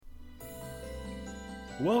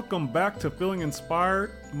Welcome back to Feeling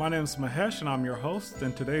Inspired. My name is Mahesh and I'm your host,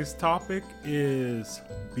 and today's topic is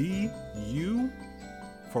Be You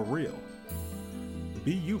For Real.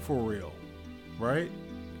 Be you for real, right?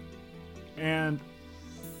 And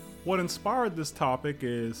what inspired this topic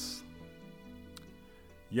is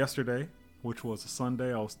yesterday, which was a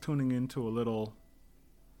Sunday, I was tuning into a little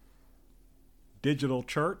digital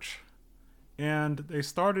church, and they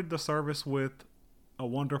started the service with a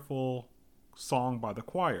wonderful song by the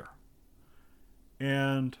choir.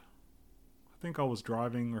 And I think I was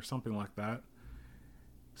driving or something like that,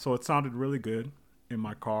 so it sounded really good in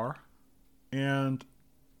my car, and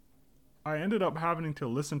I ended up having to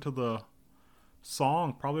listen to the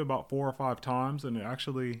song probably about 4 or 5 times, and it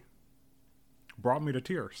actually brought me to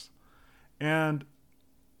tears. And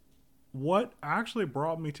what actually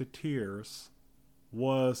brought me to tears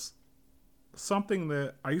was something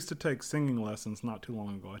that I used to take singing lessons not too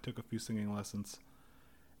long ago. I took a few singing lessons,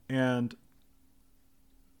 and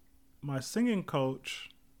my singing coach,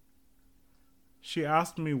 she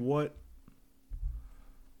asked me what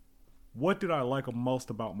did I like most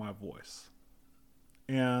about my voice.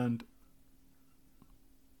 And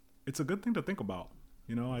it's a good thing to think about.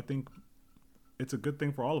 I think it's a good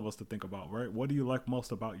thing for all of us to think about, right? What do you like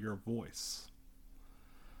most about your voice?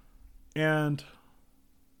 And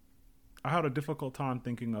I had a difficult time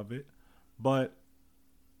thinking of it, but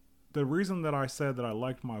the reason that I said that I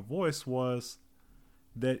liked my voice was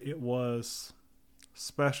that it was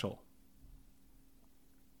special.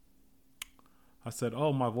 I said,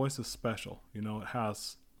 oh, my voice is special. It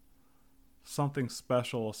has something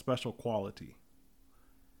special, a special quality.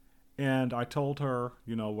 And I told her,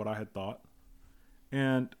 what I had thought.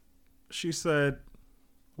 And she said,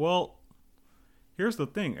 well, here's the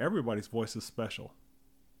thing. Everybody's voice is special.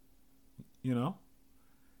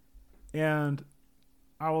 And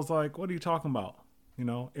I was like, what are you talking about?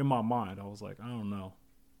 In my mind, I was like, I don't know.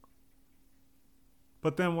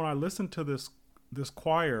 But then when I listened to this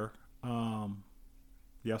choir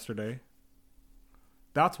yesterday,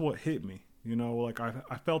 that's what hit me.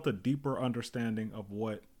 I felt a deeper understanding of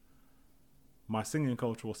what my singing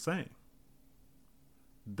coach was saying.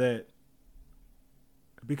 That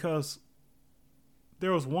because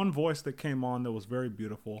there was one voice that came on that was very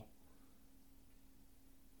beautiful,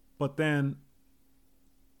 but then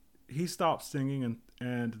he stopped singing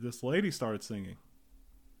and this lady started singing.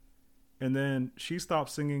 And then she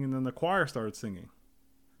stopped singing and then the choir started singing.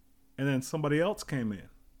 And then somebody else came in,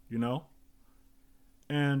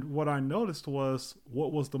 And what I noticed was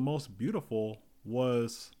what was the most beautiful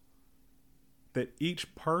was that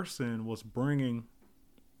each person was bringing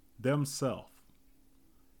themselves,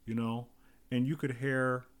 and you could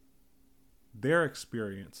hear their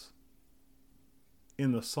experience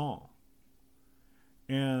in the song.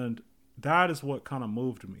 And that is what kind of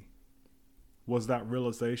moved me, was that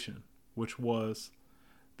realization, which was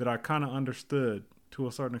that I kind of understood to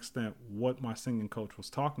a certain extent what my singing coach was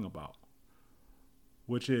talking about,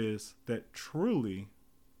 which is that truly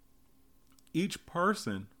each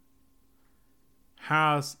person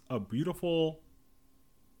has a beautiful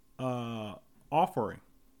offering.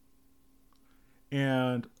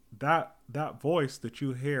 And that voice that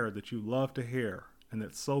you hear, that you love to hear, and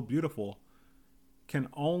that's so beautiful, can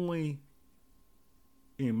only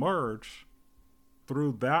emerge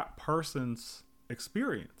through that person's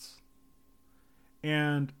experience.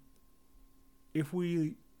 And if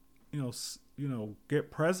we,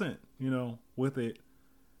 get present, with it,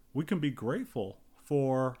 we can be grateful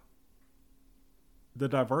for the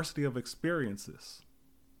diversity of experiences.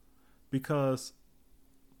 Because,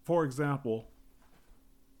 for example,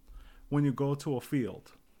 when you go to a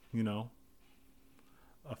field,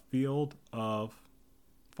 a field of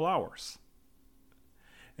flowers,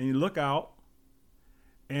 and you look out,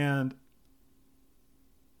 and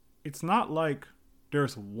it's not like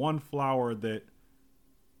there's one flower that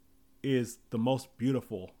is the most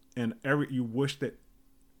beautiful and you wish that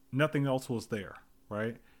nothing else was there,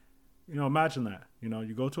 right? Imagine that.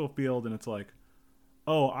 You go to a field and it's like,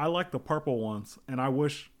 oh, I like the purple ones and I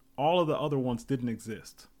wish all of the other ones didn't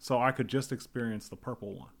exist so I could just experience the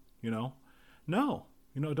purple one, No,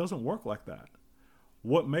 it doesn't work like that.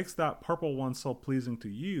 What makes that purple one so pleasing to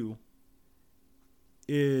you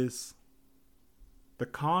is the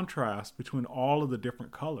contrast between all of the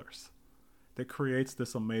different colors that creates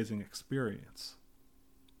this amazing experience.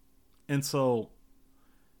 And so,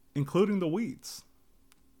 including the weeds,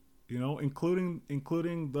 including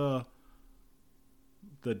the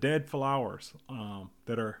dead flowers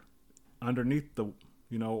that are underneath the,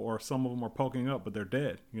 or some of them are poking up, but they're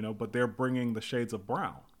dead, but they're bringing the shades of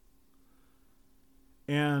brown.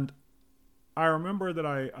 And I remember that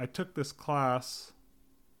I took this class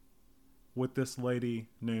with this lady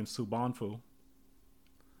named Subanfu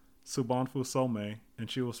Some,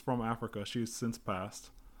 and she was from Africa. She's since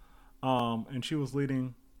passed. And she was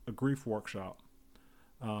leading a grief workshop.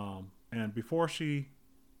 And before she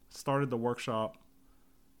started the workshop,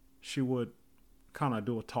 she would kind of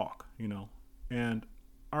do a talk, And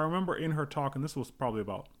I remember in her talk, and this was probably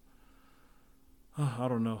about, I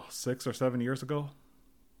don't know, 6 or 7 years ago.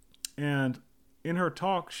 And in her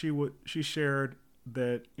talk, she shared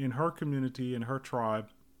that in her community, in her tribe,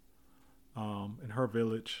 in her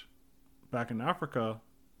village back in Africa,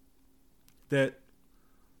 that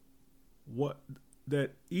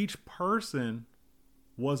each person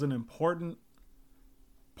was an important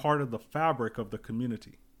part of the fabric of the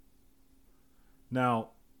community. Now,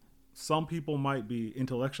 some people might be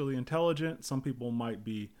intellectually intelligent, some people might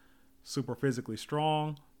be super physically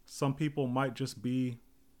strong, some people might just be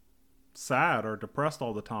sad or depressed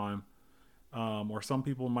all the time, or some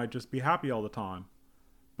people might just be happy all the time.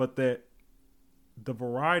 But that the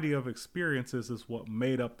variety of experiences is what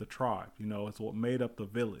made up the tribe, it's what made up the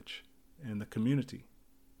village and the community.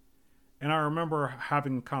 And I remember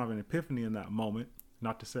having kind of an epiphany in that moment,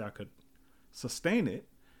 not to say I could sustain it,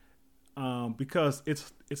 because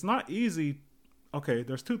it's not easy. Okay,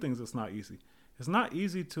 there's two things that's not easy. It's not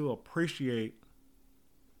easy to appreciate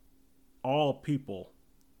all people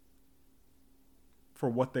for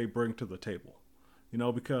what they bring to the table,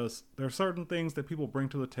 because there are certain things that people bring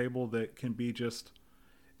to the table that can be just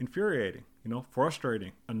infuriating,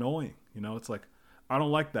 frustrating, annoying. It's like, I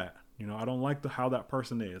don't like that. I don't like how that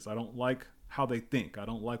person is. I don't like how they think. I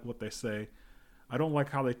don't like what they say. I don't like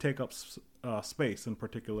how they take up space in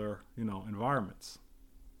particular, environments.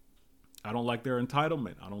 I don't like their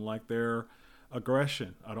entitlement. I don't like their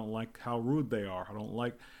aggression. I don't like how rude they are. I don't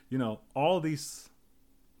like, all these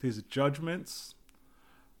judgments.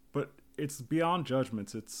 But it's beyond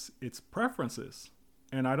judgments. It's preferences.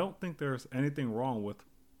 And I don't think there's anything wrong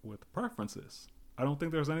with preferences. I don't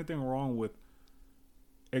think there's anything wrong with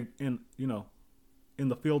in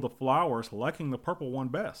the field of flowers liking the purple one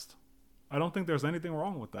best. I don't think there's anything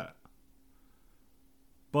wrong with that.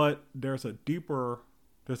 But there's a deeper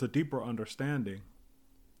understanding,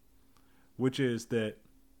 which is that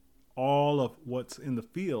all of what's in the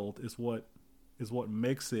field is what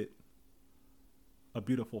makes it a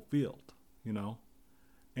beautiful field,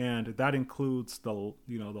 and that includes the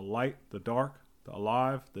the light, the dark, the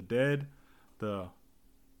alive, the dead, the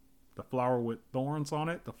flower with thorns on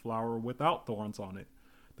it, the flower without thorns on it,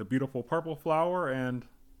 the beautiful purple flower, and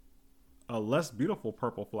a less beautiful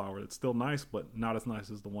purple flower that's still nice, but not as nice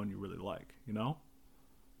as the one you really like,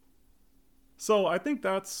 So I think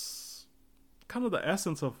that's kind of the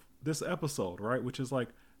essence of this episode, right? Which is like,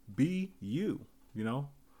 be you,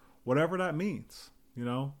 whatever that means,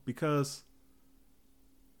 because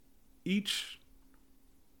each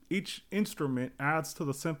instrument adds to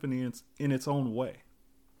the symphony in its own way.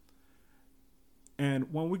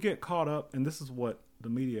 And when we get caught up, and this is what the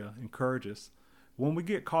media encourages, when we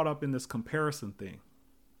get caught up in this comparison thing,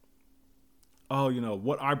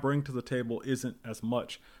 what I bring to the table isn't as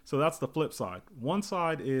much. So that's the flip side. One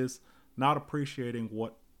side is not appreciating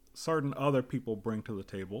what certain other people bring to the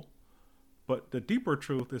table. But the deeper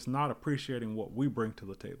truth is not appreciating what we bring to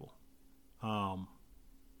the table.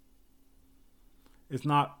 Is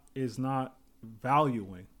not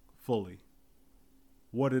valuing fully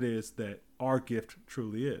what it is that our gift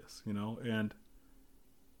truly is, and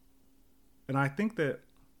I think that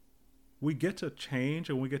we get to change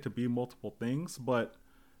and we get to be multiple things, but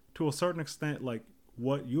to a certain extent, like,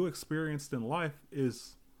 what you experienced in life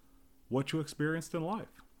is what you experienced in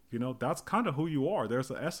life. That's kind of who you are.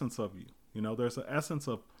 There's an essence of you. There's an essence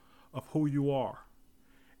of who you are.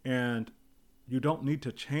 And you don't need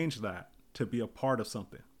to change that to be a part of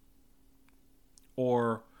something.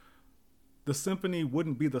 Or the symphony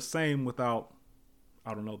wouldn't be the same without,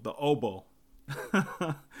 I don't know, the oboe.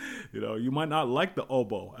 You might not like the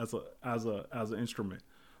oboe as an instrument,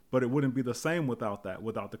 but it wouldn't be the same without that,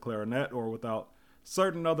 without the clarinet, or without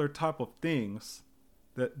certain other type of things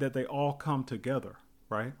that they all come together,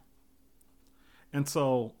 right? And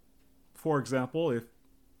so, for example, if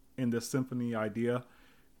in this symphony idea,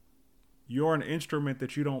 you're an instrument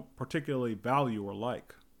that you don't particularly value or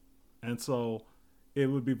like, and so it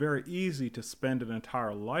would be very easy to spend an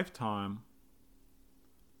entire lifetime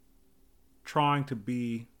trying to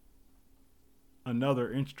be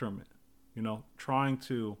another instrument, trying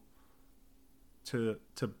to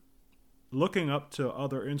looking up to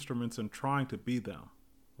other instruments and trying to be them,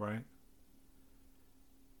 right?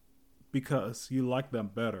 Because you like them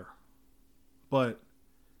better. But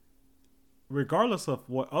regardless of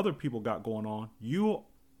what other people got going on, you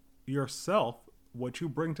yourself, what you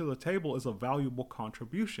bring to the table is a valuable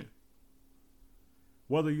contribution.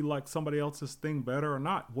 Whether you like somebody else's thing better or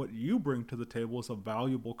not, what you bring to the table is a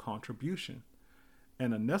valuable contribution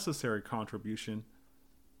and a necessary contribution.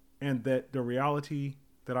 And that the reality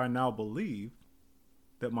that I now believe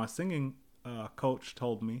that my singing coach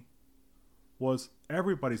told me was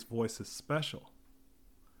everybody's voice is special.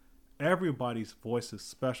 Everybody's voice is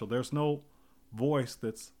special. There's no voice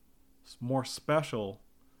that's more special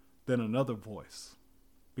than another voice,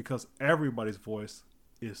 because everybody's voice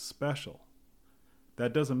is special.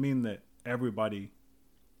 That doesn't mean that everybody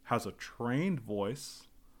has a trained voice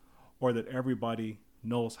or that everybody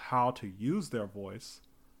knows how to use their voice,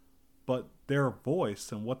 but their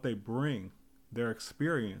voice and what they bring, their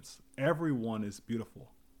experience, everyone is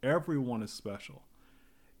beautiful. Everyone is special.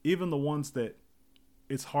 Even the ones that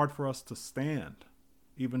it's hard for us to stand,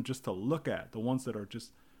 even just to look at, the ones that are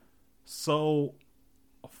just so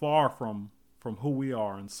far from who we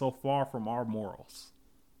are and so far from our morals.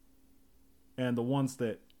 And the ones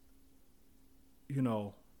that,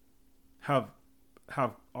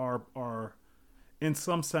 are in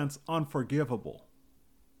some sense unforgivable.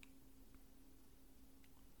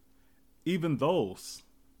 Even those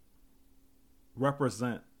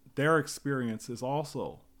represent their experience is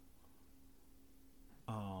also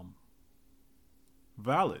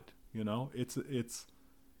valid.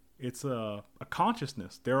 It's a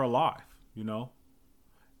consciousness. They're alive,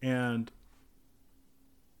 and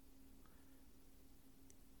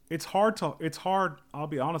it's hard, I'll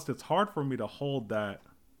be honest, it's hard for me to hold that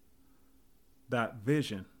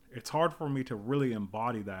vision. It's hard for me to really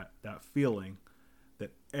embody that feeling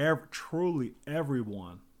that truly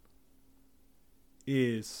everyone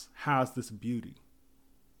has this beauty.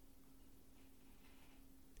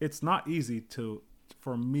 It's not easy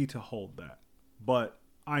for me to hold that, but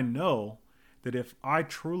I know that if I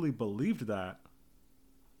truly believed that,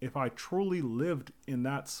 if I truly lived in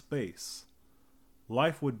that space,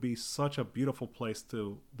 life would be such a beautiful place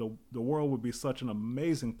the world would be such an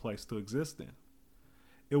amazing place to exist in.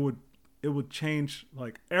 It would change,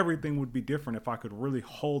 like everything would be different if I could really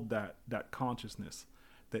hold that consciousness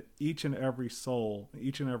that each and every soul,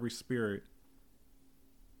 each and every spirit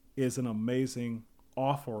is an amazing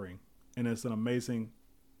offering and is an amazing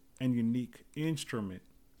and unique instrument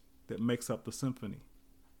that makes up the symphony.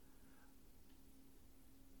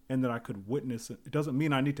 And that I could witness it. It doesn't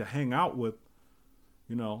mean I need to hang out with,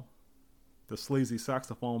 the sleazy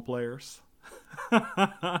saxophone players,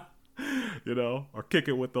 or kick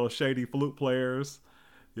it with those shady flute players,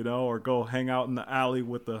 or go hang out in the alley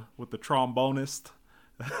with the trombonist.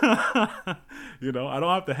 I don't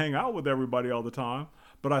have to hang out with everybody all the time,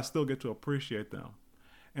 but I still get to appreciate them,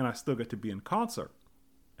 and I still get to be in concert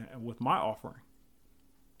with my offering.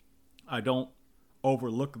 I don't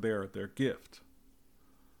overlook their gift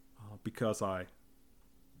because I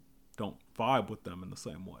don't vibe with them in the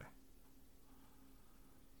same way.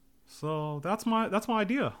 So that's my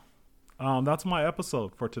idea. That's my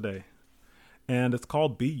episode for today, and it's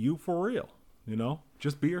called "Be You Fareal."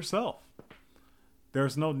 Just be yourself.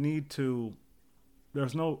 There's no need to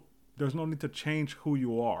change who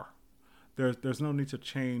you are. There's no need to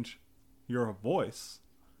change your voice.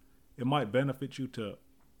 It might benefit you to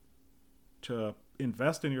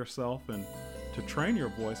invest in yourself and to train your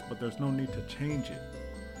voice, but there's no need to change it.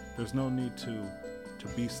 There's no need to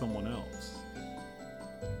be someone else.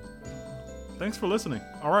 Thanks for listening.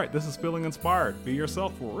 All right, this is Feeling Inspired. Be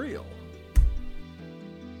yourself for real.